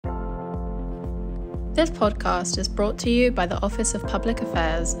This podcast is brought to you by the Office of Public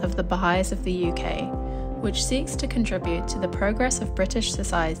Affairs of the Baha'is of the UK, which seeks to contribute to the progress of British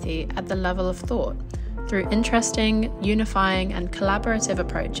society at the level of thought through interesting, unifying, and collaborative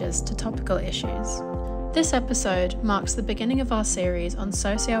approaches to topical issues. This episode marks the beginning of our series on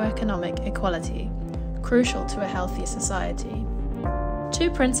socioeconomic equality, crucial to a healthy society. Two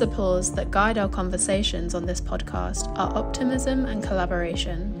principles that guide our conversations on this podcast are optimism and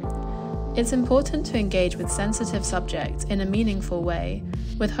collaboration. It's important to engage with sensitive subjects in a meaningful way,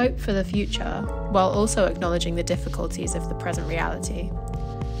 with hope for the future, while also acknowledging the difficulties of the present reality.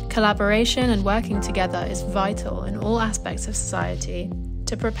 Collaboration and working together is vital in all aspects of society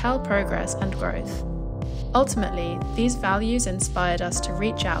to propel progress and growth. Ultimately, these values inspired us to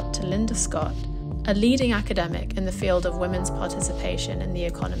reach out to Linda Scott, a leading academic in the field of women's participation in the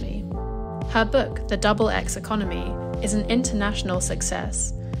economy. Her book, The XX Economy, is an international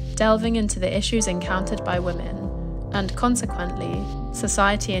success, delving into the issues encountered by women, and consequently,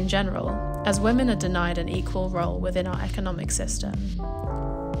 society in general, as women are denied an equal role within our economic system.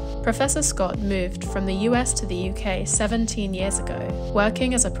 Professor Scott moved from the US to the UK 17 years ago,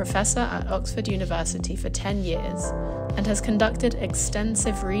 working as a professor at Oxford University for 10 years, and has conducted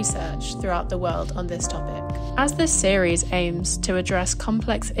extensive research throughout the world on this topic. As this series aims to address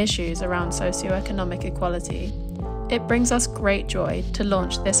complex issues around socioeconomic equality, it brings us great joy to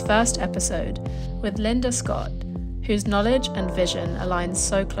launch this first episode with Linda Scott, whose knowledge and vision aligns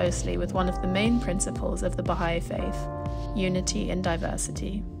so closely with one of the main principles of the Baha'i faith, unity in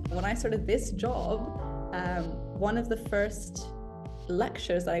diversity. When I started this job, one of the first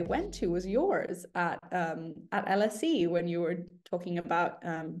lectures that I went to was yours at LSE when you were talking about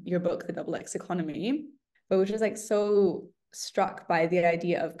your book, The XX Economy, but which was like so struck by the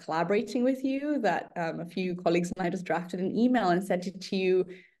idea of collaborating with you that a few colleagues and I just drafted an email and sent it to you,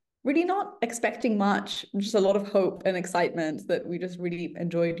 really not expecting much, just a lot of hope and excitement that we just really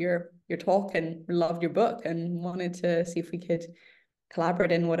enjoyed your talk and loved your book and wanted to see if we could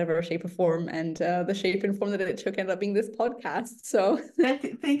collaborate in whatever shape or form, and the shape and form that it took ended up being this podcast. So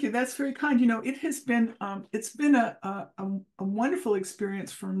thank you. That's very kind. You know, it has been it's been a wonderful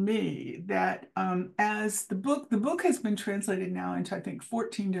experience for me that as the book has been translated now into, I think,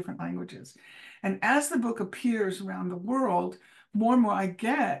 14 different languages, and as the book appears around the world, more and more I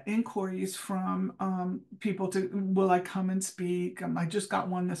get inquiries from people to, will I come and speak? I just got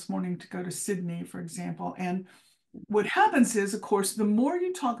one this morning to go to Sydney, for example. And what happens is, of course, the more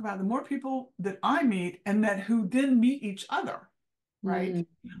you talk about, the more people that I meet and that who then meet each other, right?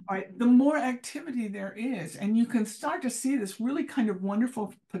 All right, the more activity there is. And you can start to see this really kind of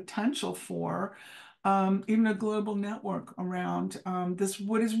wonderful potential for even a global network around this,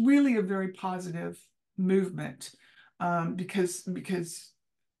 what is really a very positive movement, because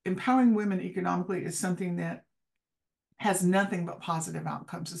empowering women economically is something that has nothing but positive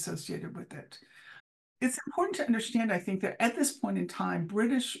outcomes associated with it. It's important to understand, I think, that at this point in time,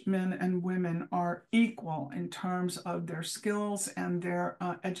 British men and women are equal in terms of their skills and their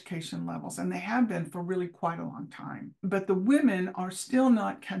education levels, and they have been for really quite a long time. But the women are still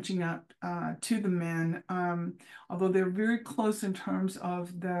not catching up to the men, although they're very close in terms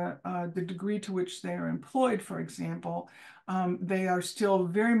of the degree to which they are employed, for example. They are still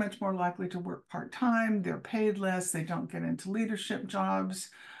very much more likely to work part-time, they're paid less, they don't get into leadership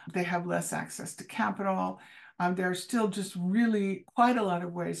jobs, they have less access to capital. There are still just really quite a lot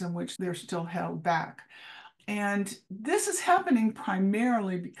of ways in which they're still held back. And this is happening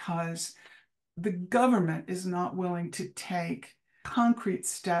primarily because the government is not willing to take concrete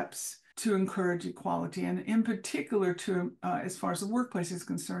steps to encourage equality, and in particular to, as far as the workplace is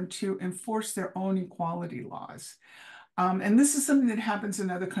concerned, to enforce their own equality laws. And this is something that happens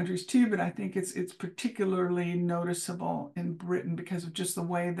in other countries too, but I think it's particularly noticeable in Britain because of just the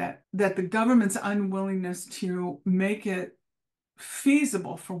way that the government's unwillingness to make it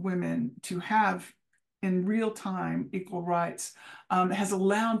feasible for women to have in real time equal rights has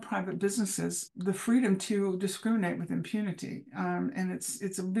allowed private businesses the freedom to discriminate with impunity. And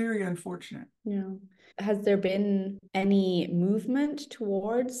it's very unfortunate. Yeah. Has there been any movement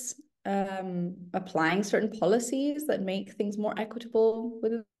towards applying certain policies that make things more equitable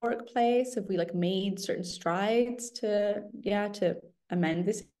within the workplace? Have we made certain strides to amend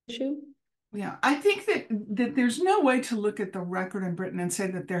this issue? Yeah, I think that there's no way to look at the record in Britain and say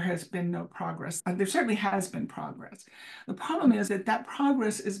that there has been no progress. There certainly has been progress. The problem is that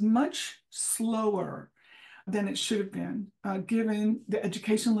progress is much slower than it should have been, given the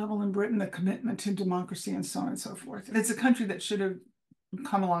education level in Britain, the commitment to democracy, and so on and so forth. It's a country that should have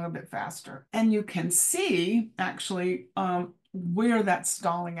come along a bit faster. And you can see, actually, where that's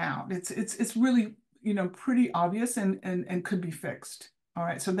stalling out. It's really pretty obvious and could be fixed. All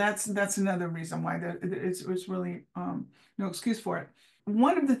right, so that's another reason why it's really no excuse for it.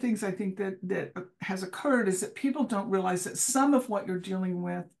 One of the things I think that has occurred is that people don't realize that some of what you're dealing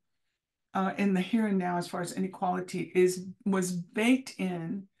with in the here and now, as far as inequality, was baked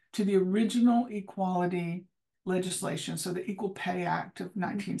in to the original equality legislation, so the Equal Pay Act of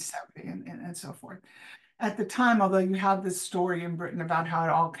 1970 and so forth. At the time, although you have this story in Britain about how it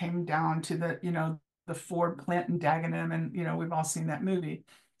all came down to the Ford plant in Dagenham, and we've all seen that movie.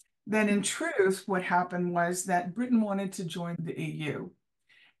 Then in truth, what happened was that Britain wanted to join the EU,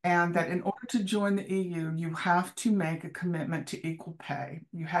 and that in order to join the EU, you have to make a commitment to equal pay.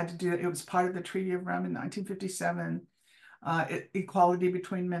 You had to do it. It was part of the Treaty of Rome in 1957. Equality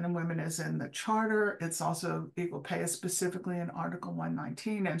between men and women is in the Charter. It's also equal pay is specifically in Article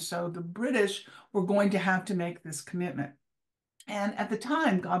 119. And so the British were going to have to make this commitment. And at the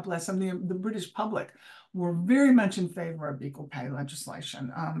time, God bless them, the British public were very much in favor of equal pay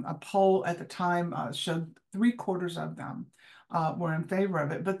legislation. A poll at the time showed 3/4 of them were in favor of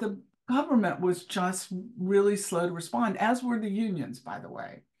it. But the government was just really slow to respond, as were the unions, by the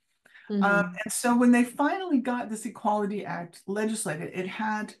way. And so when they finally got this Equality Act legislated, it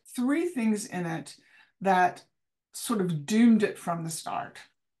had 3 things in it that sort of doomed it from the start.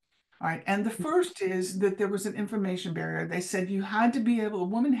 All right. And the first is that there was an information barrier. They said a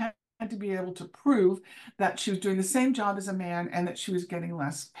woman had to be able to prove that she was doing the same job as a man and that she was getting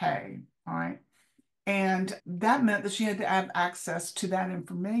less pay. All right. And that meant that she had to have access to that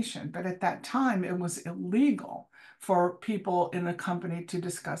information. But at that time, it was illegal for people in a company to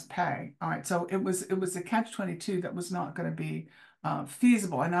discuss pay. All right. So it was a catch-22 that was not going to be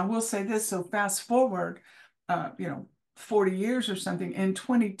feasible. And I will say this, so fast forward, 40 years or something, in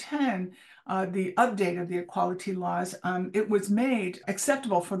 2010, the update of the equality laws, it was made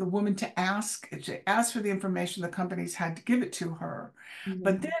acceptable for the woman to ask for the information. The companies had to give it to her.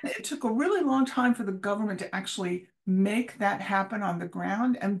 But then it took a really long time for the government to actually make that happen on the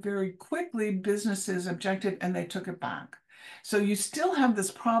ground. And very quickly, businesses objected and they took it back. So you still have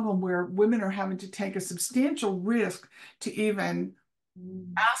this problem where women are having to take a substantial risk to even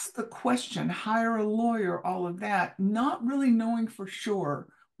ask the question, hire a lawyer, all of that, not really knowing for sure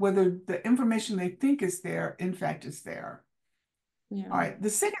whether the information they think is there, in fact, is there. Yeah. All right. The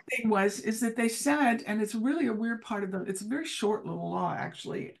second thing is that they said, and it's really a weird part of it's a very short little law,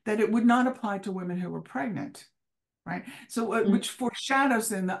 actually, that it would not apply to women who were pregnant. Right. So which foreshadows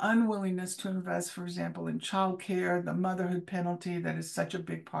then the unwillingness to invest, for example, in childcare, the motherhood penalty that is such a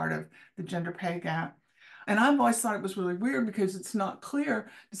big part of the gender pay gap. And I've always thought it was really weird because it's not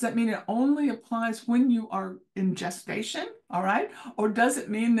clear. Does that mean it only applies when you are in gestation? All right. Or does it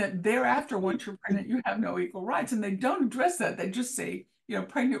mean that thereafter, once you're pregnant, you have no equal rights? And they don't address that. They just say,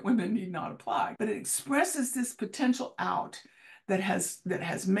 pregnant women need not apply. But it expresses this potential out that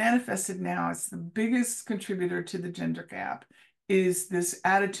has manifested now as the biggest contributor to the gender gap is this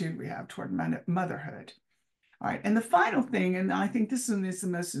attitude we have toward motherhood. All right, and the final thing, and I think this one is the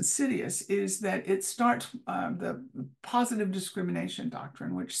most insidious, is that it starts the positive discrimination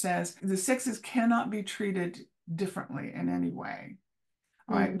doctrine, which says the sexes cannot be treated differently in any way.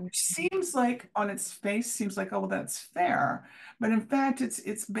 All right, which seems like on its face seems like, oh, well, that's fair, but in fact,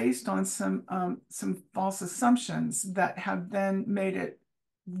 it's based on some false assumptions that have then made it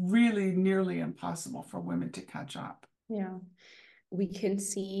really nearly impossible for women to catch up. Yeah. We can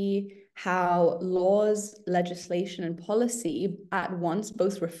see how laws, legislation, and policy at once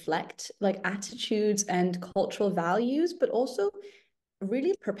both reflect like attitudes and cultural values, but also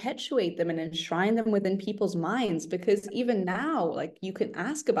really perpetuate them and enshrine them within people's minds. Because even now, like, you can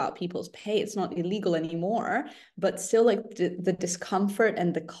ask about people's pay, it's not illegal anymore, but still, like, the discomfort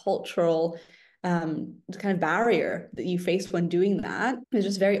and the cultural kind of barrier that you face when doing that is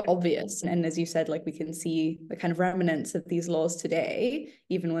just very obvious. And as you said, like, we can see the kind of remnants of these laws today,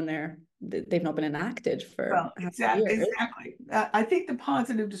 even when they've not been enacted for exactly. years. Exactly. I think the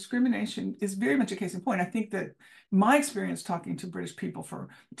positive discrimination is very much a case in point. I think that my experience talking to British people for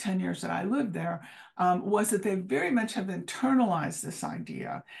 10 years that I lived there was that they very much have internalized this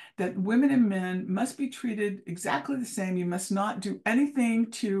idea that women and men must be treated exactly the same. You must not do anything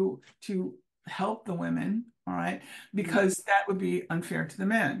to help the women, all right, because that would be unfair to the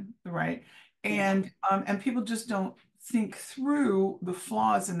men, right? And people just don't think through the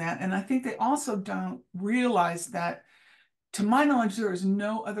flaws in that. And I think they also don't realize that, to my knowledge, there is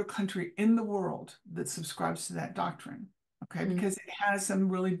no other country in the world that subscribes to that doctrine, okay? Because it has some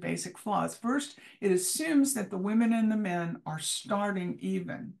really basic flaws. First, it assumes that the women and the men are starting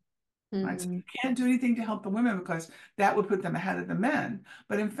even, right? So you Mm. can't do anything to help the women because that would put them ahead of the men.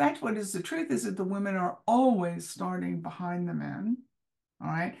 But in fact, what is the truth is that the women are always starting behind the men, all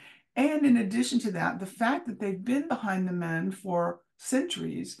right? And in addition to that, the fact that they've been behind the men for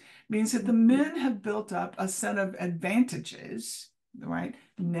centuries means that the men have built up a set of advantages, right?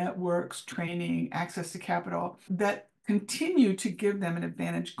 Networks, training, access to capital that continue to give them an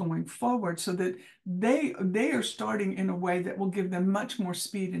advantage going forward so that they are starting in a way that will give them much more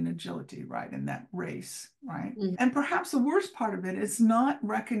speed and agility, right, in that race, right? Mm. And perhaps the worst part of it is not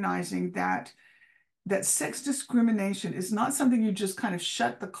recognizing that sex discrimination is not something you just kind of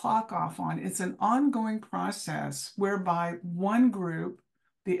shut the clock off on. It's an ongoing process whereby one group,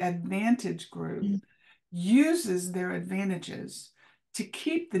 the advantage group, uses their advantages to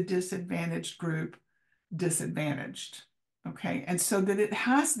keep the disadvantaged group disadvantaged. Okay. And so that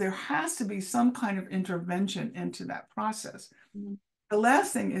there has to be some kind of intervention into that process. Mm. The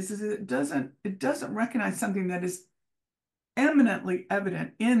last thing is it doesn't recognize something that is eminently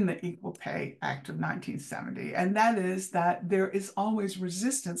evident in the Equal Pay Act of 1970, and that is that there is always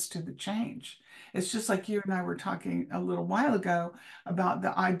resistance to the change. It's just like you and I were talking a little while ago about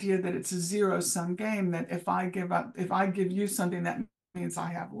the idea that it's a zero-sum game, that if I give you something, that means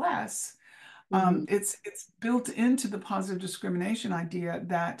I have less. It's built into the positive discrimination idea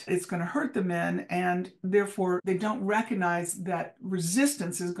that it's going to hurt the men, and therefore they don't recognize that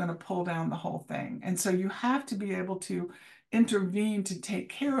resistance is going to pull down the whole thing. And so you have to be able to intervene to take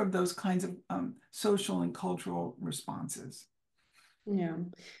care of those kinds of social and cultural responses. Yeah.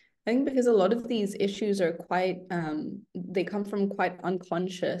 I think because a lot of these issues are quite, they come from quite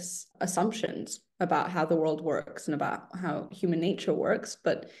unconscious assumptions about how the world works and about how human nature works.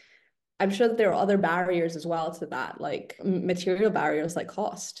 But I'm sure that there are other barriers as well to that, like material barriers like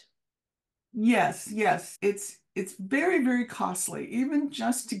cost. Yes, yes. It's very, very costly, even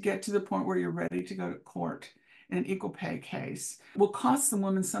just to get to the point where you're ready to go to court in an equal pay case will cost the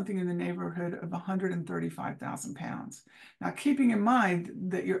woman something in the neighborhood of 135,000 pounds. Now, keeping in mind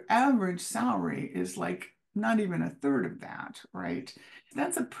that your average salary is like not even a third of that, right?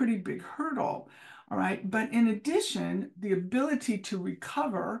 That's a pretty big hurdle, all right? But in addition, the ability to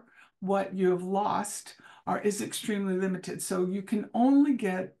recover what you have lost is extremely limited. So you can only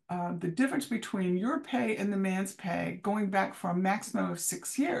get the difference between your pay and the man's pay going back for a maximum of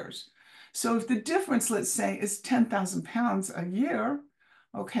 6 years. So if the difference, let's say, is 10,000 pounds a year,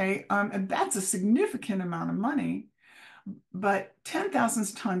 okay, and that's a significant amount of money, but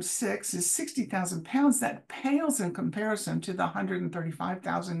 10,000 times 6 is 60,000 pounds. That pales in comparison to the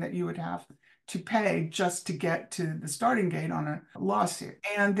 135,000 that you would have to pay just to get to the starting gate on a lawsuit.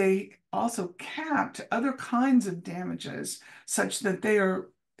 And they also capped other kinds of damages such that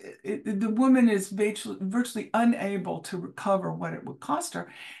the woman is virtually unable to recover what it would cost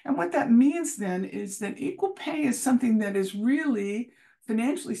her. And what that means then is that equal pay is something that is really,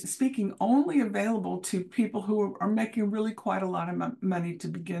 financially speaking, only available to people who are making really quite a lot of money to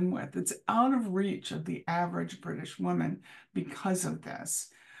begin with. It's out of reach of the average British woman because of this.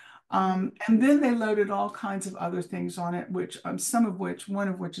 And then they loaded all kinds of other things on it, which one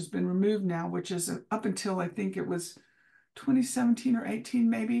of which has been removed now, which is up until I think it was 2017 or 18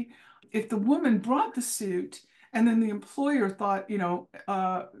 maybe. If the woman brought the suit and then the employer thought,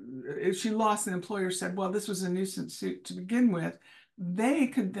 if she lost, the employer said, well, this was a nuisance suit to begin with, they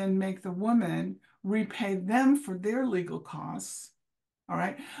could then make the woman repay them for their legal costs. All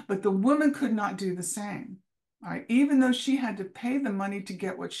right. But the woman could not do the same. All right. Even though she had to pay the money to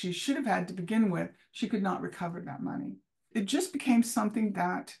get what she should have had to begin with, she could not recover that money. It just became something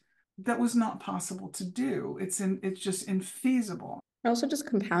that was not possible to do. It's just infeasible. It also just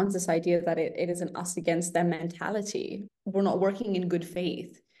compounds this idea that it is an us against them mentality. We're not working in good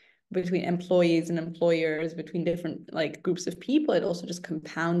faith between employees and employers, between different like groups of people. It also just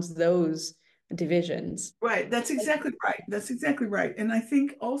compounds those divisions. Right. That's exactly right. That's exactly right. And I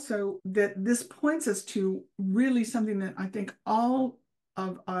think also that this points us to really something that I think all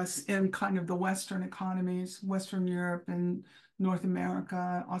of us in kind of the Western economies, Western Europe and North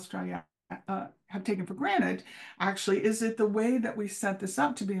America, Australia, have taken for granted, actually, is that the way that we set this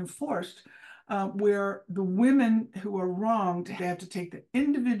up to be enforced, where the women who are wronged, they have to take the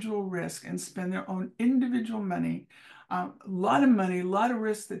individual risk and spend their own individual money, a lot of money, a lot of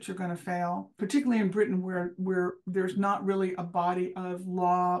risk that you're going to fail, particularly in Britain, where there's not really a body of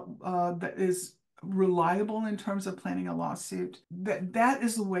law that is reliable in terms of planning a lawsuit. That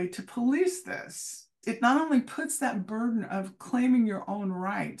is the way to police this. It not only puts that burden of claiming your own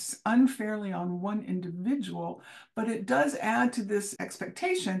rights unfairly on one individual, but it does add to this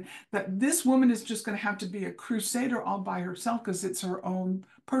expectation that this woman is just going to have to be a crusader all by herself because it's her own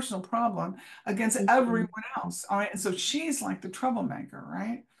personal problem against everyone else. All right. And so she's like the troublemaker,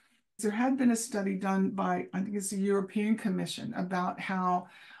 right? There had been a study done by, I think it's the European Commission, about how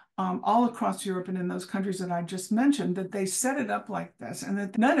all across Europe and in those countries that I just mentioned, that they set it up like this, and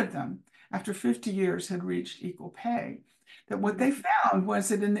that none of them, after 50 years, had reached equal pay. That what they found was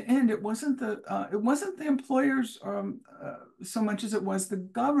that in the end, it wasn't the employers so much as it was the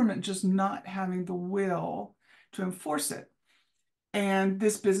government just not having the will to enforce it. And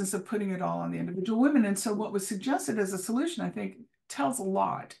this business of putting it all on the individual women. And so what was suggested as a solution, I think, tells a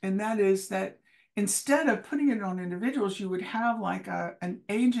lot. And that is that instead of putting it on individuals, you would have like an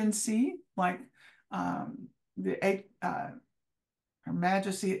agency, like the Her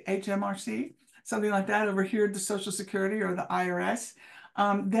Majesty HMRC, something like that over here at the Social Security or the IRS,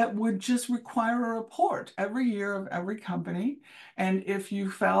 that would just require a report every year of every company. And if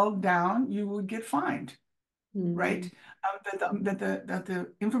you fell down, you would get fined. Right? That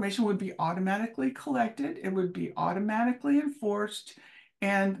the information would be automatically collected, it would be automatically enforced,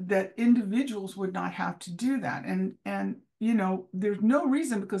 and that individuals would not have to do that. And you know, there's no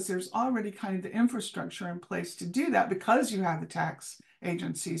reason, because there's already kind of the infrastructure in place to do that, because you have the tax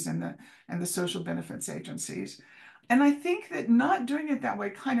agencies and the social benefits agencies. And I think that not doing it that way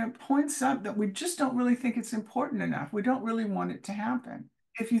kind of points up that we just don't really think it's important enough. We don't really want it to happen.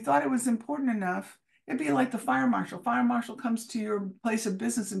 If you thought it was important enough, it'd be like the fire marshal. Fire marshal comes to your place of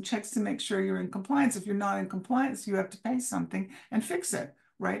business and checks to make sure you're in compliance. If you're not in compliance, you have to pay something and fix it,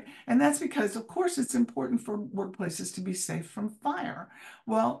 right? And that's because, of course, it's important for workplaces to be safe from fire.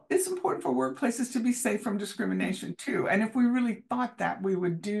 Well, it's important for workplaces to be safe from discrimination too. And if we really thought that, we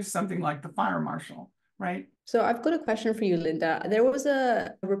would do something like the fire marshal, right? So I've got a question for you, Linda. There was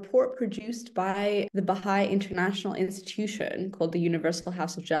a report produced by the Baha'i International Institution called the Universal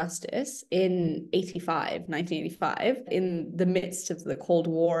House of Justice in 1985, in the midst of the Cold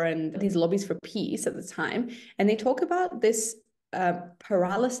War and these lobbies for peace at the time. And they talk about this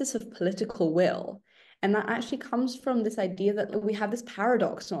paralysis of political will. And that actually comes from this idea that we have this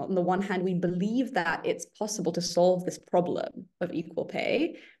paradox. On the one hand, we believe that it's possible to solve this problem of equal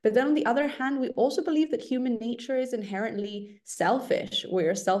pay. But then on the other hand, we also believe that human nature is inherently selfish.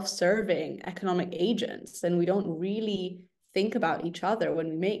 We're self-serving economic agents, and we don't really think about each other when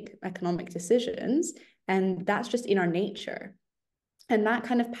we make economic decisions. And that's just in our nature. And that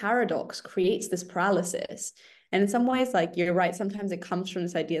kind of paradox creates this paralysis. And in some ways, like you're right, sometimes it comes from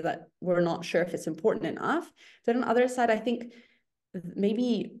this idea that we're not sure if it's important enough. But on the other side, I think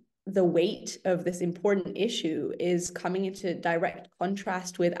maybe the weight of this important issue is coming into direct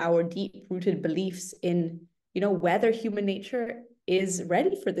contrast with our deep-rooted beliefs in, you know, whether human nature is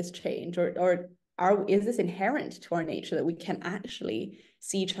ready for this change, or is this inherent to our nature that we can actually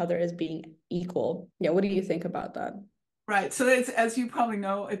see each other as being equal? Yeah, what do you think about that? Right. So it's, as you probably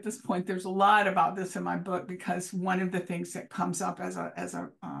know at this point, there's a lot about this in my book, because one of the things that comes up as a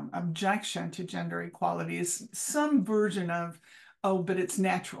objection to gender equality is some version of, oh, but it's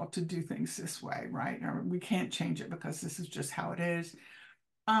natural to do things this way, right? Or we can't change it because this is just how it is.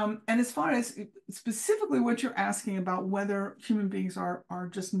 And as far as specifically what you're asking about whether human beings are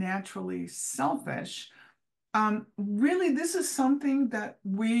just naturally selfish, really, this is something that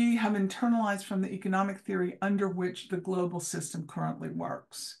we have internalized from the economic theory under which the global system currently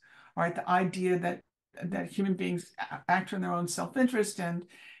works. All right, the idea that human beings act in their own self-interest,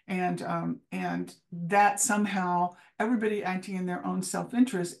 and that somehow everybody acting in their own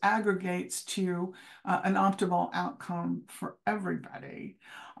self-interest aggregates to an optimal outcome for everybody.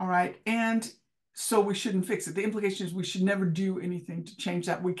 All right, and so we shouldn't fix it. The implication is we should never do anything to change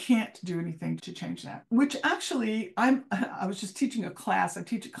that. We can't do anything to change that, which actually I was just teaching a class. I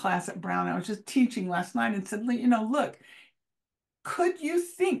teach a class at Brown. I was just teaching last night and said, you know, look, could you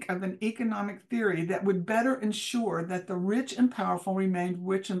think of an economic theory that would better ensure that the rich and powerful remained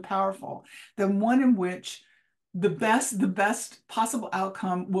rich and powerful than one in which the best possible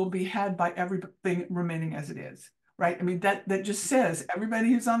outcome will be had by everything remaining as it is? Right? I mean, that just says everybody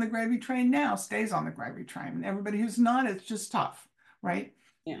who's on the gravy train now stays on the gravy train, and everybody who's not, it's just tough, right?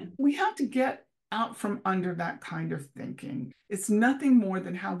 Yeah. We have to get out from under that kind of thinking. It's nothing more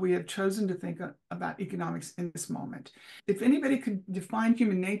than how we have chosen to think about economics in this moment. If anybody could define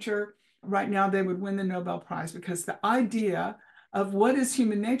human nature right now, they would win the Nobel Prize, because the idea of what is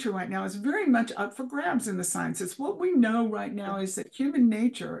human nature right now is very much up for grabs in the sciences. What we know right now is that human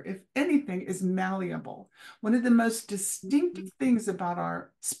nature, if anything, is malleable. One of the most distinctive things about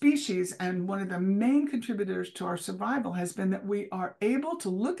our species and one of the main contributors to our survival has been that we are able to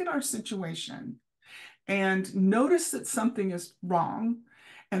look at our situation and notice that something is wrong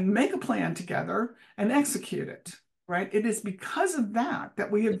and make a plan together and execute it, right? It is because of that that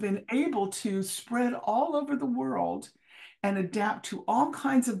we have been able to spread all over the world and adapt to all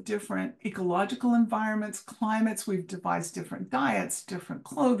kinds of different ecological environments, climates. We've devised different diets, different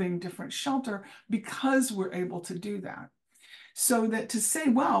clothing, different shelter, because we're able to do that. So that to say,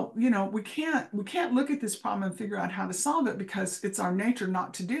 well, you know, we can't look at this problem and figure out how to solve it because it's our nature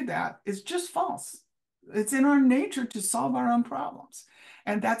not to do that is just false. It's in our nature to solve our own problems.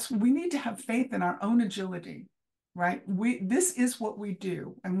 And we need to have faith in our own agility, right? This is what we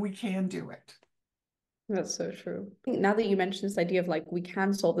do and we can do it. That's so true. Now that you mentioned this idea of like, we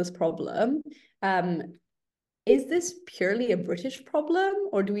can solve this problem, is this purely a British problem,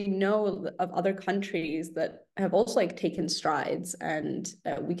 or do we know of other countries that have also like taken strides and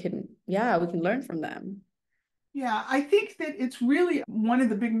we can learn from them? Yeah, I think that it's really one of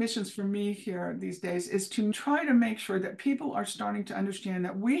the big missions for me here these days is to try to make sure that people are starting to understand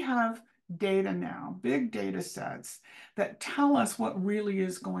that we have data now, big data sets that tell us what really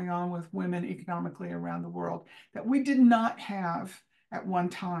is going on with women economically around the world that we did not have at one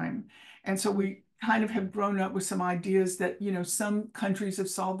time. And so we kind of have grown up with some ideas that, you know, some countries have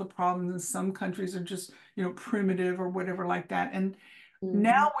solved the problems and some countries are just, you know, primitive or whatever like that. And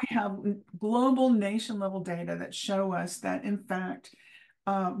now we have global nation level data that show us that, in fact,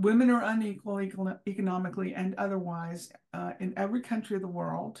 women are unequal economically and otherwise in every country of the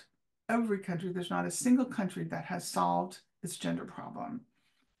world. Every country, there's not a single country that has solved its gender problem.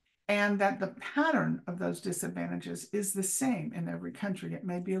 And that the pattern of those disadvantages is the same in every country. It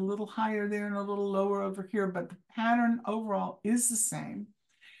may be a little higher there and a little lower over here, but the pattern overall is the same.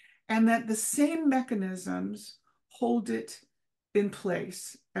 And that the same mechanisms hold it in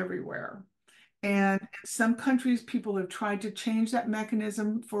place everywhere. And in some countries, people have tried to change that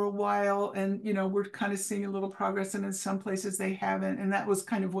mechanism for a while. And, you know, we're kind of seeing a little progress. And in some places they haven't. And that was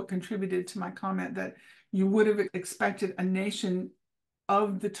kind of what contributed to my comment that you would have expected a nation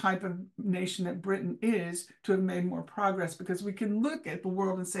of the type of nation that Britain is to have made more progress, because we can look at the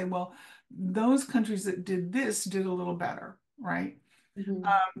world and say, well, those countries that did this did a little better, right?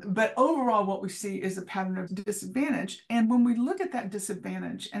 But overall, what we see is a pattern of disadvantage. And when we look at that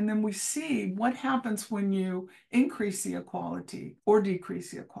disadvantage, and then we see what happens when you increase the equality or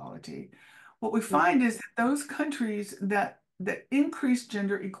decrease the equality, what we find is that those countries that increase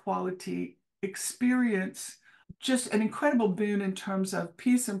gender equality experience just an incredible boon in terms of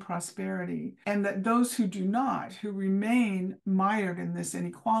peace and prosperity, and that those who do not, who remain mired in this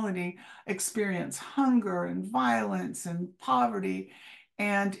inequality, experience hunger and violence and poverty.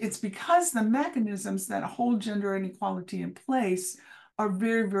 And it's because the mechanisms that hold gender inequality in place are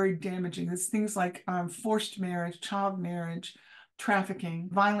very, very damaging. It's things like forced marriage, child marriage, trafficking,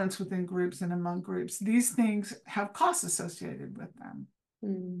 violence within groups and among groups. These things have costs associated with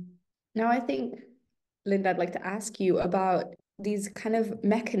them. Now, I think, Linda, I'd like to ask you about these kind of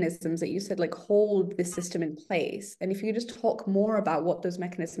mechanisms that you said like hold the system in place. And if you could just talk more about what those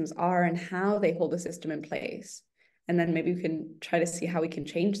mechanisms are and how they hold the system in place, and then maybe we can try to see how we can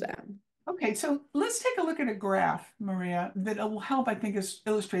change them. Okay, so let's take a look at a graph, Maria, that will help, I think,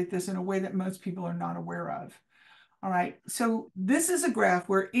 illustrate this in a way that most people are not aware of. All right, so this is a graph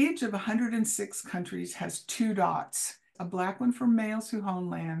where each of 106 countries has two dots, a black one for males who own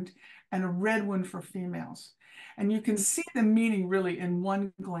land and a red one for females. And you can see the meaning really in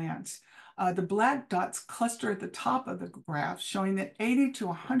one glance. The black dots cluster at the top of the graph, showing that 80 to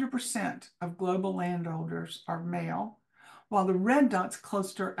 100% of global landholders are male, while the red dots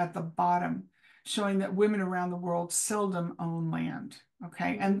cluster at the bottom, showing that women around the world seldom own land.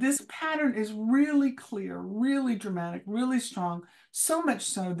 Okay, and this pattern is really clear, really dramatic, really strong, so much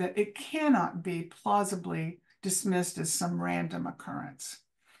so that it cannot be plausibly dismissed as some random occurrence.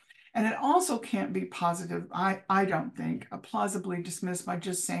 And it also can't be positive, I don't think, plausibly dismissed by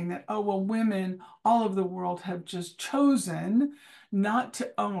just saying that, oh, well, women all over the world have just chosen not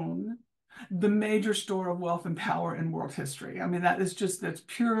to own the major store of wealth and power in world history. I mean, that's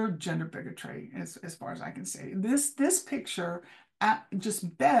pure gender bigotry as far as I can say. This picture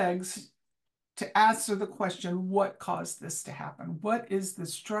just begs to answer the question, what caused this to happen? What is the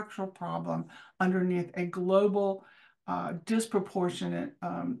structural problem underneath a global disproportionate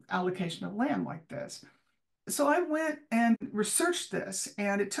allocation of land like this? So I went and researched this,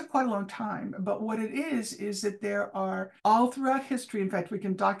 and it took quite a long time. But what it is that there are all throughout history, in fact, we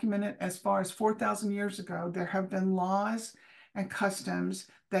can document it as far as 4,000 years ago, there have been laws and customs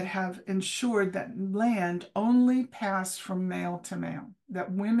that have ensured that land only passed from male to male,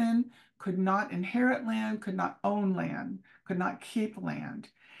 that women could not inherit land, could not own land, could not keep land.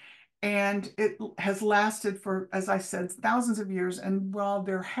 And it has lasted for, as I said, thousands of years. And while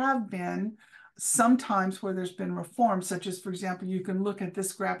there have been sometimes where there's been reform, such as, for example, you can look at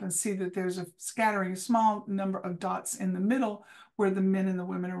this graph and see that there's a scattering, a small number of dots in the middle where the men and the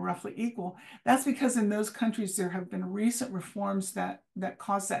women are roughly equal. That's because in those countries there have been recent reforms that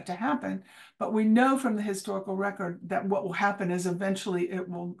cause that to happen. But we know from the historical record that what will happen is eventually it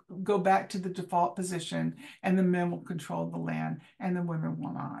will go back to the default position and the men will control the land and the women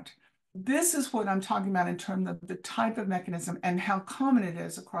will not. This is what I'm talking about in terms of the type of mechanism and how common it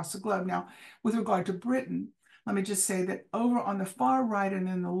is across the globe. Now, with regard to Britain, let me just say that over on the far right and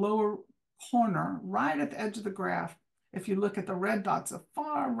in the lower corner, right at the edge of the graph, if you look at the red dots, the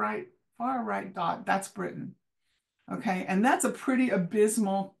far right dot, that's Britain. Okay, and that's a pretty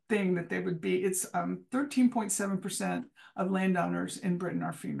abysmal thing that they would be. It's 13.7% of landowners in Britain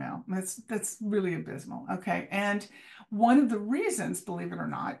are female. That's really abysmal. Okay, and one of the reasons, believe it or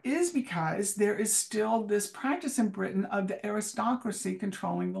not, is because there is still this practice in Britain of the aristocracy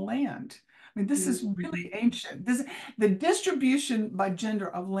controlling the land. I mean, this is really ancient. The distribution by gender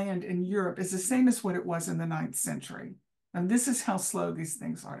of land in Europe is the same as what it was in the 9th century. And this is how slow these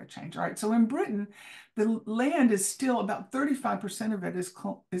things are to change. All right, so in Britain, the land is still about 35% of it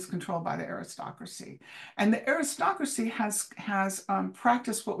is controlled by the aristocracy. And the aristocracy has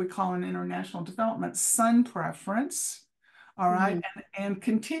practiced what we call in international development son preference, all right, and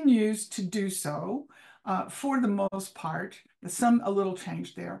continues to do so for the most part. Some a little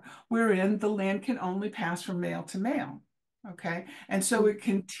change there, wherein the land can only pass from male to male. Okay, and so it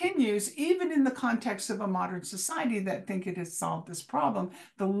continues, even in the context of a modern society that think it has solved this problem,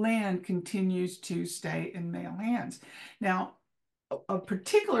 the land continues to stay in male hands. Now, a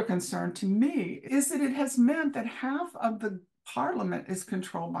particular concern to me is that it has meant that half of the parliament is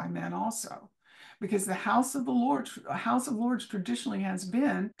controlled by men also, because the House of Lords traditionally has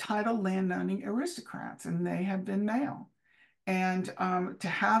been titled landowning aristocrats, and they have been male. And to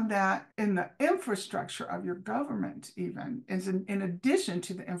have that in the infrastructure of your government, even is in addition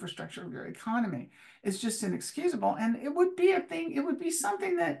to the infrastructure of your economy, is just inexcusable. And it would be a thing, it would be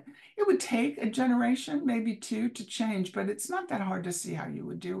something that it would take a generation, maybe two, to change, but it's not that hard to see how you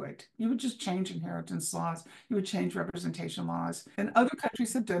would do it. You would just change inheritance laws, you would change representation laws, and other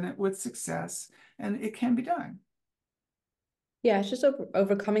countries have done it with success, and it can be done. Yeah, it's just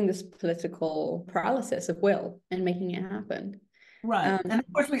overcoming this political paralysis of will and making it happen. Right. And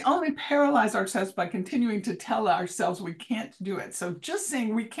of course, we only paralyze ourselves by continuing to tell ourselves we can't do it. So just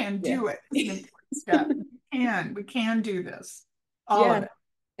saying we can do it is an important step. We can do this. All of it.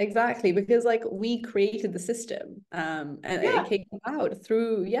 Exactly, because like we created the system and it came out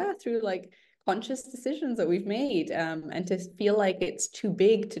through like conscious decisions that we've made, and to feel like it's too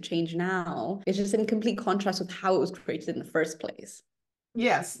big to change now, it's just in complete contrast with how it was created in the first place.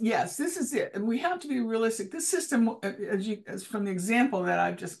 Yes, this is it. And we have to be realistic. This system, as from the example that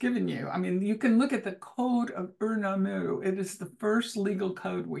I've just given you, I mean, you can look at the Code of Ur-Nammu. It is the first legal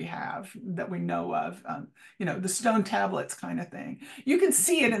code we have that we know of, the stone tablets kind of thing. You can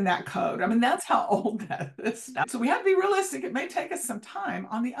see it in that code. I mean, that's how old that is. So we have to be realistic. It may take us some time.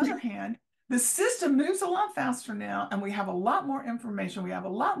 On the other hand, the system moves a lot faster now, and we have a lot more information. We have a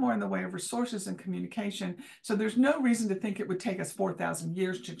lot more in the way of resources and communication. So there's no reason to think it would take us 4,000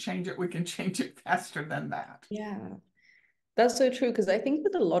 years to change it. We can change it faster than that. Yeah, that's so true. Because I think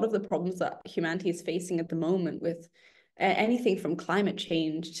with a lot of the problems that humanity is facing at the moment, with anything from climate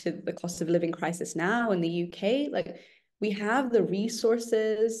change to the cost of living crisis now in the UK, like we have the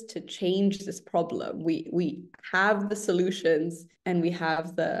resources to change this problem. We have the solutions and we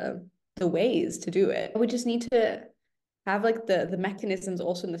have the ways to do it. We just need to have like the mechanisms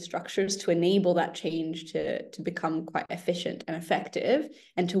also in the structures to enable that change to become quite efficient and effective,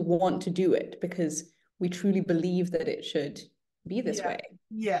 and to want to do it because we truly believe that it should be this way.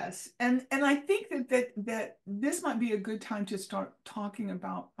 Yes, and I think that this might be a good time to start talking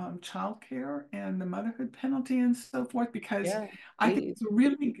about childcare and the motherhood penalty and so forth, because I think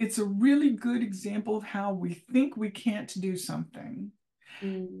it's a really good example of how we think we can't do something.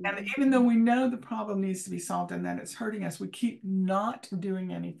 And even though we know the problem needs to be solved and that it's hurting us, we keep not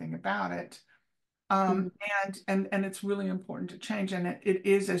doing anything about it. And it's really important to change. And it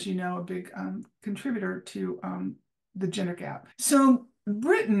is, as you know, a big contributor to the gender gap. So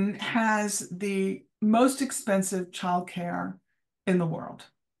Britain has the most expensive childcare in the world.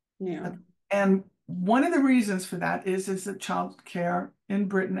 Yeah. And one of the reasons for that is that childcare in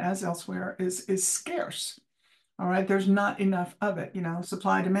Britain, as elsewhere, is scarce. All right, there's not enough of it.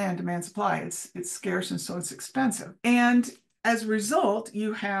 Supply, demand, demand, supply. It's scarce, and so it's expensive. And as a result,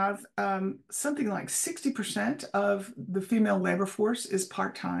 you have something like 60% of the female labor force is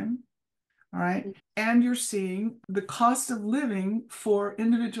part-time. All right. And you're seeing the cost of living for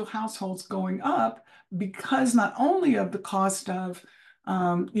individual households going up because not only of the cost of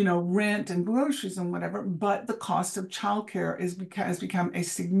rent and groceries and whatever, but the cost of childcare has become a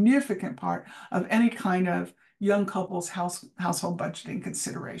significant part of any kind of young couples household budgeting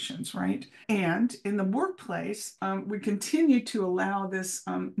considerations, right? And in the workplace, we continue to allow this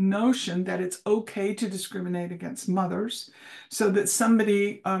notion that it's okay to discriminate against mothers, so that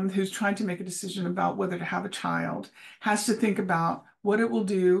somebody who's trying to make a decision about whether to have a child has to think about what it will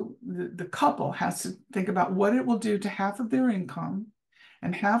do. The couple has to think about what it will do to half of their income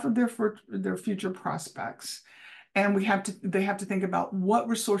and half of their future prospects. And they have to think about what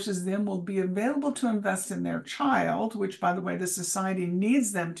resources then will be available to invest in their child, which, by the way, the society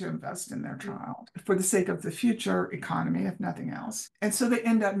needs them to invest in their child for the sake of the future economy, if nothing else. And so they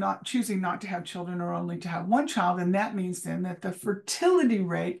end up choosing not to have children, or only to have one child. And that means then that the fertility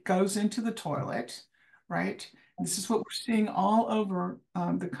rate goes into the toilet, right? This is what we're seeing all over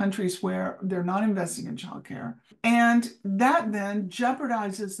the countries where they're not investing in childcare. And that then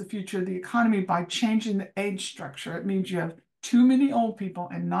jeopardizes the future of the economy by changing the age structure. It means you have too many old people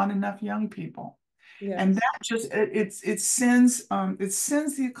and not enough young people. Yes. And that just it sends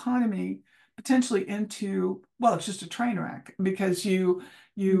the economy potentially into, well, it's just a train wreck, because you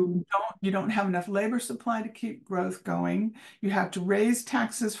don't have enough labor supply to keep growth going. You have to raise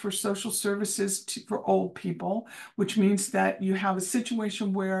taxes for social services for old people, which means that you have a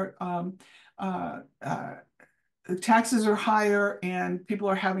situation where the taxes are higher and people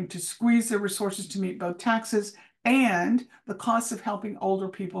are having to squeeze their resources to meet both taxes and the cost of helping older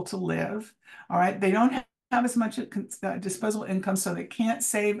people to live. All right. They don't have as much disposable income, so they can't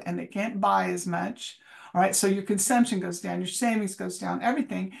save and they can't buy as much. All right. So your consumption goes down, your savings goes down,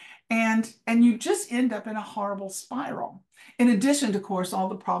 everything. And you just end up in a horrible spiral. In addition to, of course, all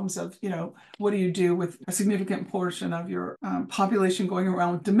the problems of, what do you do with a significant portion of your population going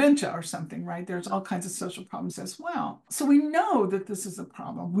around with dementia or something, right? There's all kinds of social problems as well. So we know that this is a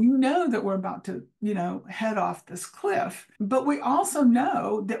problem. We know that we're about to, head off this cliff. But we also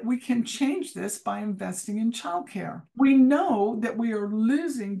know that we can change this by investing in childcare. We know that we are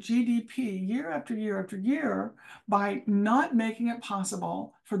losing GDP year after year after year by not making it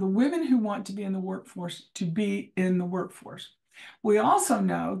possible for the women who want to be in the workforce to be in the workforce. We also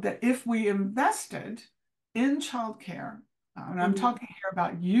know that if we invested in childcare, and I'm talking here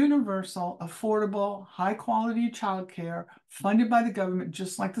about universal, affordable, high quality childcare funded by the government,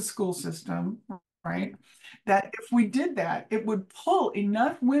 just like the school system, right? That if we did that, it would pull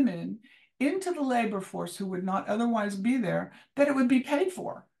enough women into the labor force who would not otherwise be there, that it would be paid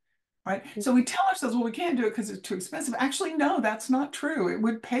for. Right. So we tell ourselves, well, we can't do it because it's too expensive. Actually, no, that's not true. It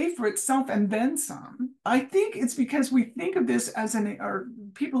would pay for itself and then some. I think it's because we think of this as or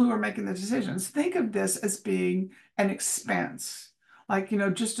people who are making the decisions think of this as being an expense, like,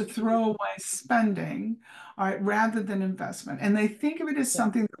 just a throwaway spending, all right, rather than investment. And they think of it as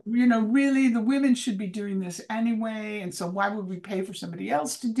something, really the women should be doing this anyway. And so why would we pay for somebody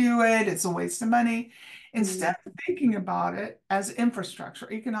else to do it? It's a waste of money. Instead of thinking about it as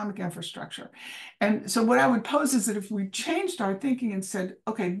infrastructure, economic infrastructure. And so what I would pose is that if we changed our thinking and said,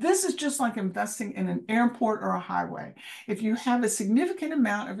 okay, this is just like investing in an airport or a highway. If you have a significant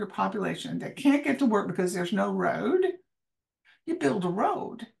amount of your population that can't get to work because there's no road, you build a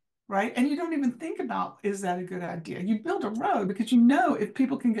road, right? And you don't even think about, is that a good idea? You build a road because if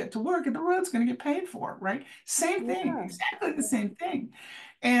people can get to work, the road's going to get paid for, right? Same thing, exactly the same thing.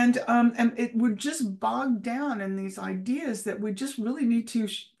 And it would just bog down in these ideas that we just really need to,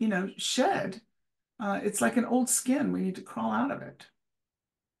 shed. It's like an old skin. We need to crawl out of it.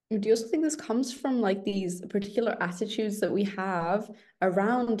 Do you also think this comes from like these particular attitudes that we have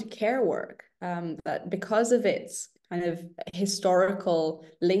around care work, that because of its kind of historical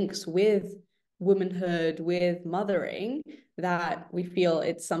links with womanhood, with mothering, that we feel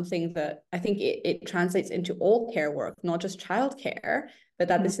it's something that I think it translates into all care work, not just childcare, but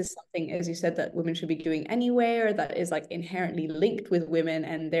that this is something, as you said, that women should be doing anyway, or that is like inherently linked with women,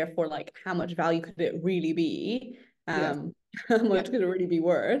 and therefore like how much value could it really be? How much could it really be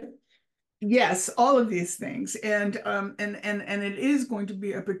worth? Yes, all of these things. And it is going to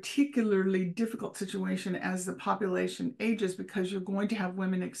be a particularly difficult situation as the population ages, because you're going to have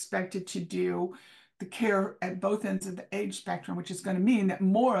women expected to do the care at both ends of the age spectrum, which is going to mean that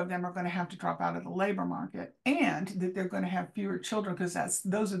more of them are going to have to drop out of the labor market, and that they're going to have fewer children, because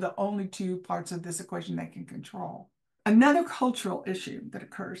those are the only two parts of this equation they can control. Another cultural issue that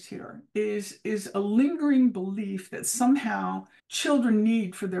occurs here is a lingering belief that somehow children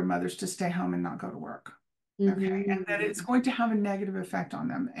need for their mothers to stay home and not go to work. Okay, and that it's going to have a negative effect on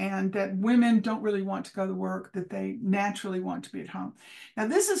them, and that women don't really want to go to work, that they naturally want to be at home. Now,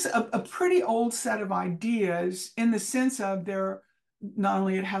 this is a pretty old set of ideas in the sense of not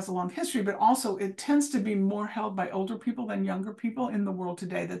only it has a long history, but also it tends to be more held by older people than younger people in the world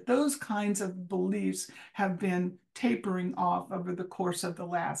today, that those kinds of beliefs have been tapering off over the course of the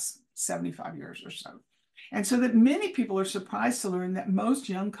last 75 years or so. And so that many people are surprised to learn that most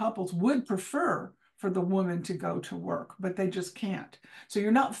young couples would prefer for the woman to go to work, but they just can't. So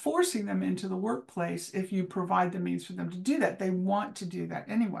you're not forcing them into the workplace if you provide the means for them to do that. They want to do that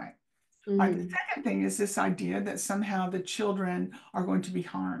anyway. Right. The second thing is this idea that somehow the children are going to be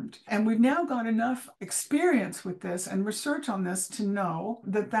harmed. And we've now got enough experience with this and research on this to know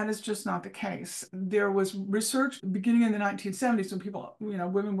that that is just not the case. There was research beginning in the 1970s when people,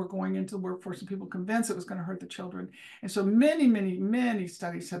 women were going into the workforce and people convinced it was going to hurt the children. And so many, many, many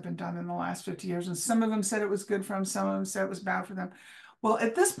studies have been done in the last 50 years. And some of them said it was good for them. Some of them said it was bad for them. Well,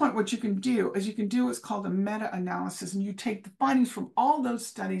 at this point, what you can do is what's called a meta-analysis, and you take the findings from all those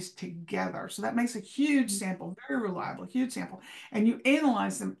studies together. So that makes a huge sample, very reliable, huge sample, and you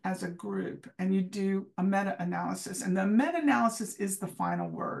analyze them as a group, and you do a meta-analysis. And the meta-analysis is the final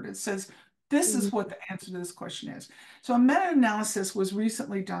word. It says, this is what the answer to this question is. So a meta-analysis was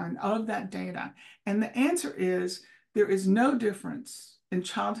recently done of that data, and the answer is there is no difference in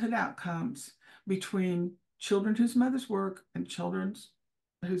childhood outcomes between children whose mothers work and children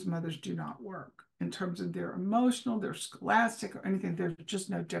whose mothers do not work in terms of their emotional, their scholastic, or anything. There's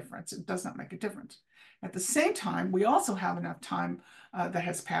just no difference. It does not make a difference. At the same time, we also have enough time that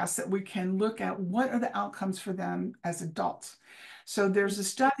has passed that we can look at what are the outcomes for them as adults. So there's a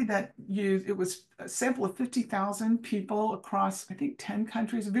study that it was a sample of 50,000 people across, I think, 10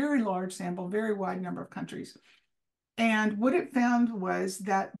 countries, a very large sample, very wide number of countries. And what it found was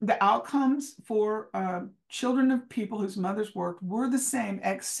that the outcomes for children of people whose mothers worked were the same,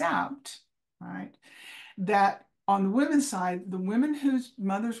 except, right, that on the women's side, the women whose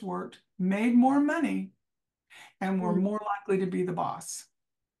mothers worked made more money and were more likely to be the boss,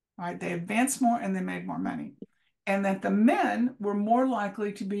 right? They advanced more and they made more money. And that the men were more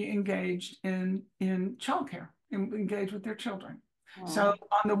likely to be engaged in childcare, engaged with their children. So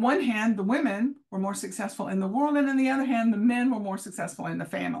on the one hand, the women were more successful in the world, and on the other hand, the men were more successful in the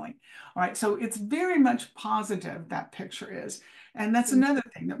family. All right, so it's very much positive, that picture is. And that's another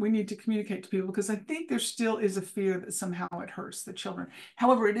thing that we need to communicate to people, because I think there still is a fear that somehow it hurts the children.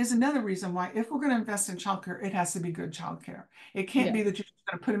 However, it is another reason why, if we're going to invest in childcare, it has to be good childcare. It can't be that you're just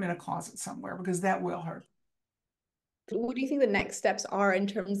going to put them in a closet somewhere, because that will hurt. What do you think the next steps are in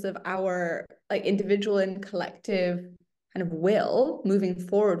terms of our individual and collective kind of will moving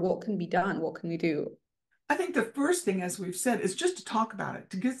forward? What can be done? What can we do? I think the first thing, as we've said, is just to talk about it,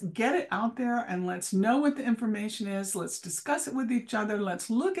 to get it out there, and let's know what the information is. Let's discuss it with each other. Let's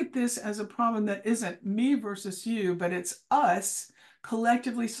look at this as a problem that isn't me versus you, but it's us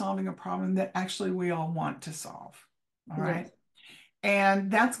collectively solving a problem that actually we all want to solve. All right. And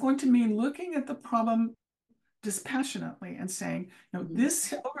that's going to mean looking at the problem dispassionately and saying,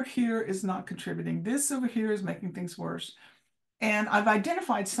 this over here is not contributing. This over here is making things worse. And I've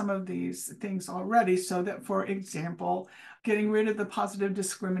identified some of these things already, so that, for example, getting rid of the positive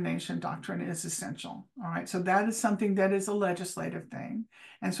discrimination doctrine is essential. All right, so that is something that is a legislative thing.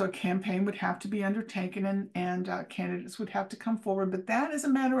 And so a campaign would have to be undertaken, and candidates would have to come forward, but that is a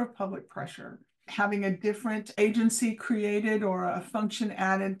matter of public pressure. Having a different agency created or a function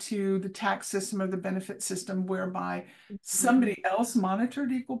added to the tax system or the benefit system whereby somebody else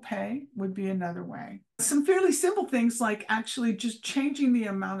monitored equal pay would be another way. Some fairly simple things like actually just changing the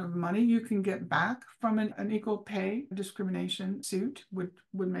amount of money you can get back from an equal pay discrimination suit would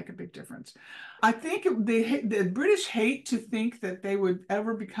make a big difference. I think the British hate to think that they would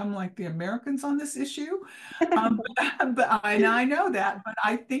ever become like the Americans on this issue. But I know that, but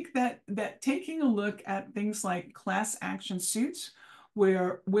I think that taking a look at things like class action suits,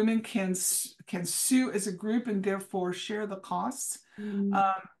 where women can sue as a group and therefore share the costs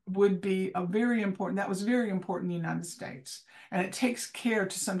Mm. would be a very important, that was very important in the United States. And it takes care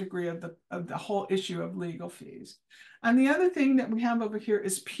to some degree of the whole issue of legal fees. And the other thing that we have over here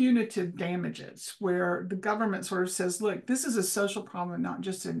is punitive damages, where the government sort of says, look, this is a social problem, not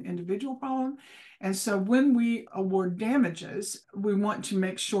just an individual problem. And so when we award damages, we want to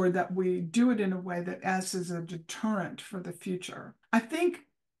make sure that we do it in a way that acts as a deterrent for the future. I think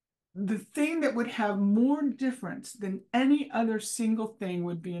the thing that would have more difference than any other single thing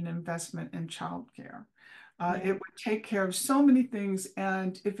would be an investment in childcare. It would take care of so many things,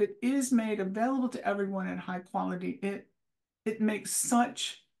 and if it is made available to everyone at high quality, it makes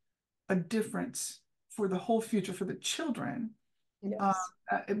such a difference for the whole future for the children. Yes.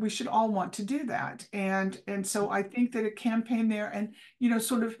 We should all want to do that. And so I think that a campaign there and, you know,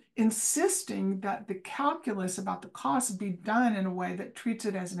 sort of insisting that the calculus about the cost be done in a way that treats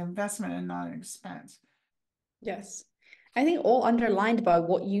it as an investment and not an expense. Yes. I think all underlined by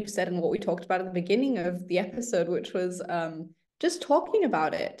what you said and what we talked about at the beginning of the episode, which was just talking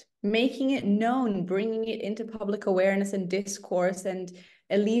about it, making it known, bringing it into public awareness and discourse, and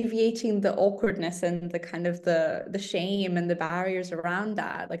alleviating the awkwardness and the kind of the shame and the barriers around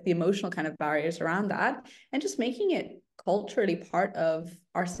that, like the emotional kind of barriers around that, and just making it culturally part of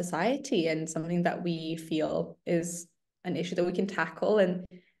our society and something that we feel is an issue that we can tackle, and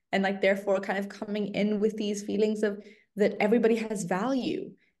like therefore kind of coming in with these feelings of that everybody has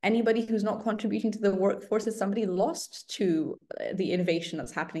value. Anybody who's not contributing to the workforce is somebody lost to the innovation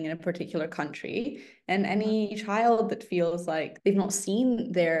that's happening in a particular country. And any child that feels like they've not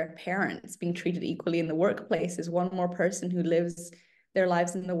seen their parents being treated equally in the workplace is one more person who lives their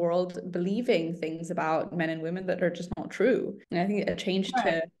lives in the world believing things about men and women that are just not true. And I think a change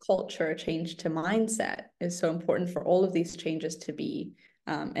to culture, a change to mindset is so important for all of these changes to be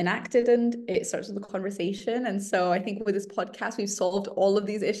enacted, and it starts with the conversation. And so I think with this podcast, we've solved all of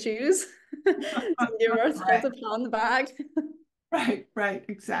these issues. So give ourselves a pat on the back. Right,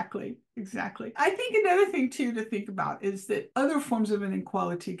 exactly. I think another thing too to think about is that other forms of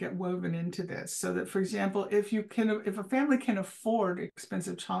inequality get woven into this. So that, for example, if a family can afford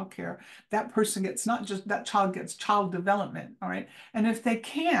expensive childcare, that person gets not just that child gets child development, all right? And if they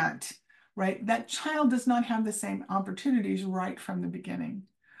can't, right, that child does not have the same opportunities right from the beginning.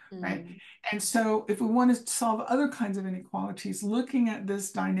 Right. And so if we want to solve other kinds of inequalities, looking at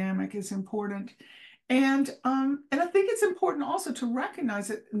this dynamic is important. And I think it's important also to recognize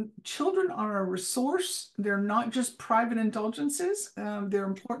that children are a resource. They're not just private indulgences. They're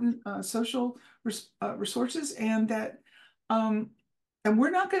important social resources, and that and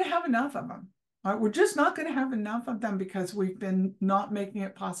we're not going to have enough of them. We're just not going to have enough of them because we've been not making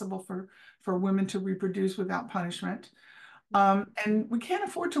it possible for women to reproduce without punishment. And we can't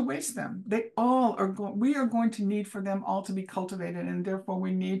afford to waste them. We are going to need for them all to be cultivated, and therefore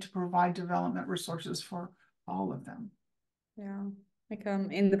we need to provide development resources for all of them. Yeah. Like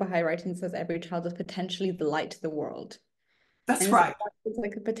in the Baha'i writing, it says every child is potentially the light to the world. That's right. It's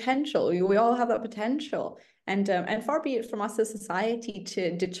like a potential. We all have that potential. And far be it from us as society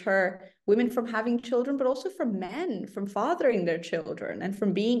to deter women from having children, but also from men from fathering their children and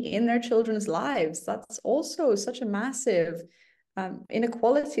from being in their children's lives. That's also such a massive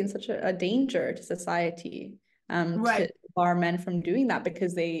inequality and such a danger to society, to bar men from doing that,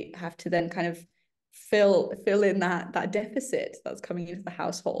 because they have to then kind of fill in that deficit that's coming into the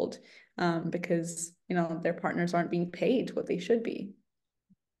household, because their partners aren't being paid what they should be.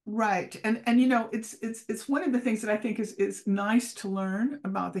 Right. And it's one of the things that I think is nice to learn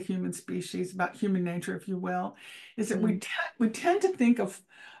about the human species, about human nature, if you will, is that we tend to think of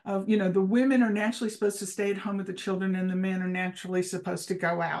the women are naturally supposed to stay at home with the children and the men are naturally supposed to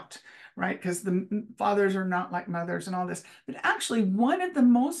go out, right? Because the fathers are not like mothers and all this. But actually, one of the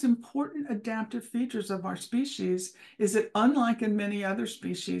most important adaptive features of our species is that, unlike in many other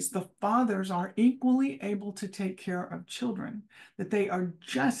species, the fathers are equally able to take care of children, that they are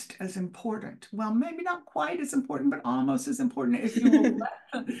just as important. Well, maybe not quite as important, but almost as important if you will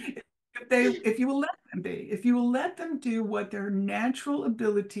if you will let them be, if you will let them do what their natural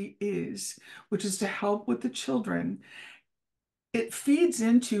ability is, which is to help with the children. It feeds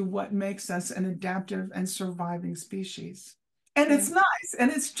into what makes us an adaptive and surviving species. And it's nice. And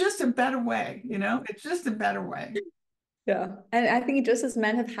it's just a better way, it's just a better way. Yeah. And I think just as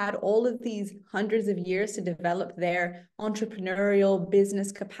men have had all of these hundreds of years to develop their entrepreneurial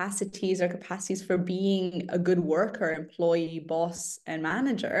business capacities or capacities for being a good worker, employee, boss, and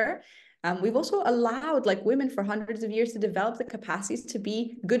manager, we've also allowed women for hundreds of years to develop the capacities to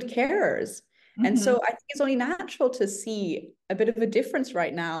be good carers. And so I think it's only natural to see a bit of a difference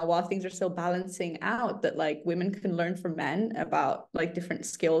right now while things are still balancing out, that like women can learn from men about like different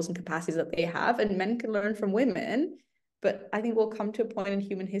skills and capacities that they have, and men can learn from women. But I think we'll come to a point in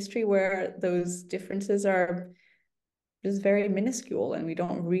human history where those differences are just very minuscule, and we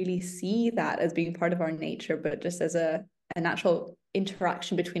don't really see that as being part of our nature, but just as a natural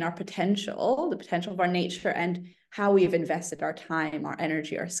interaction between our potential, the potential of our nature, and how we've invested our time, our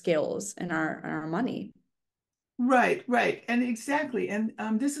energy, our skills, and our money. Right, right. And exactly. And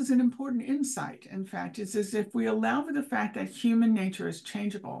this is an important insight, in fact, is as if we allow for the fact that human nature is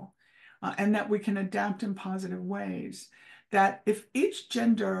changeable and that we can adapt in positive ways, that if each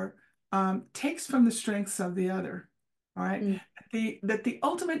gender takes from the strengths of the other, all right, that the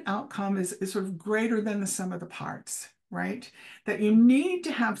ultimate outcome is sort of greater than the sum of the parts. Right? That you need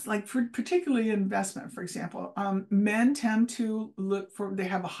to have, like, for particularly investment, for example, men tend to look for, they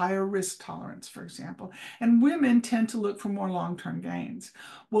have a higher risk tolerance, for example, and women tend to look for more long-term gains.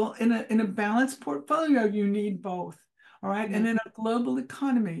 Well, in a balanced portfolio, you need both. All right. And in a global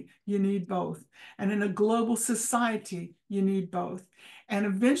economy, you need both. And in a global society, you need both. And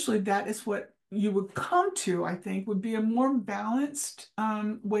eventually that is what you would come to, I think, would be a more balanced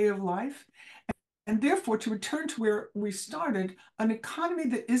way of life. And therefore, to return to where we started, an economy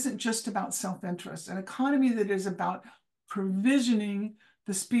that isn't just about self-interest, an economy that is about provisioning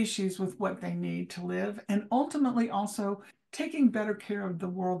the species with what they need to live, and ultimately also taking better care of the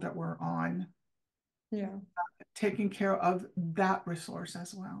world that we're on. Yeah. Taking care of that resource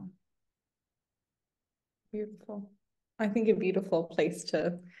as well. Beautiful. I think a beautiful place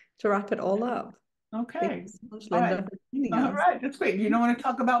to wrap it all up. Okay. Thank you so much, Linda, for joining us. All right, that's great. You don't want to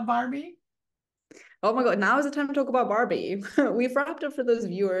talk about Barbie? Oh my God, now is the time to talk about Barbie. We've wrapped up for those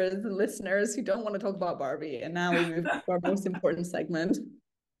viewers and listeners who don't want to talk about Barbie, and now we move to our most important segment.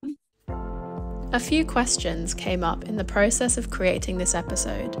 A few questions came up in the process of creating this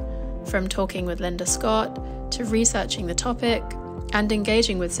episode, from talking with Linda Scott to researching the topic and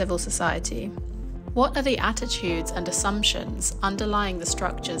engaging with civil society. What are the attitudes and assumptions underlying the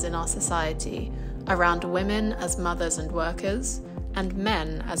structures in our society around women as mothers and workers, and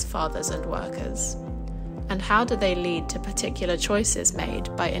men as fathers and workers? And how do they lead to particular choices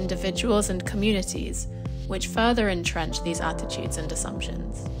made by individuals and communities which further entrench these attitudes and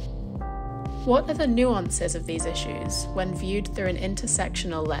assumptions? What are the nuances of these issues when viewed through an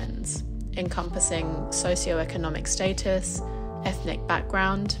intersectional lens, encompassing socioeconomic status, ethnic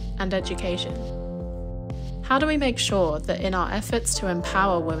background, and education? How do we make sure that in our efforts to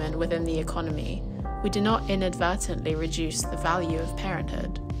empower women within the economy, we do not inadvertently reduce the value of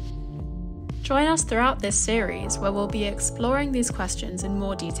parenthood? Join us throughout this series where we'll be exploring these questions in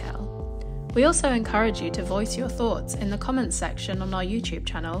more detail. We also encourage you to voice your thoughts in the comments section on our YouTube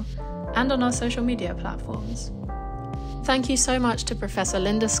channel and on our social media platforms. Thank you so much to Professor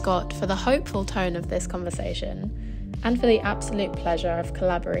Linda Scott for the hopeful tone of this conversation and for the absolute pleasure of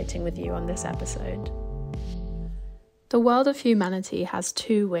collaborating with you on this episode. The world of humanity has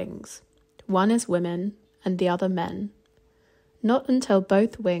two wings. One is women and the other men. Not until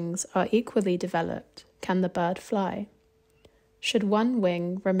both wings are equally developed can the bird fly. Should one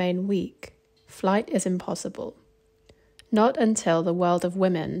wing remain weak, flight is impossible. Not until the world of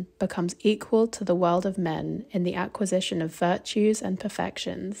women becomes equal to the world of men in the acquisition of virtues and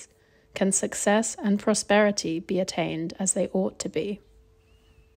perfections can success and prosperity be attained as they ought to be.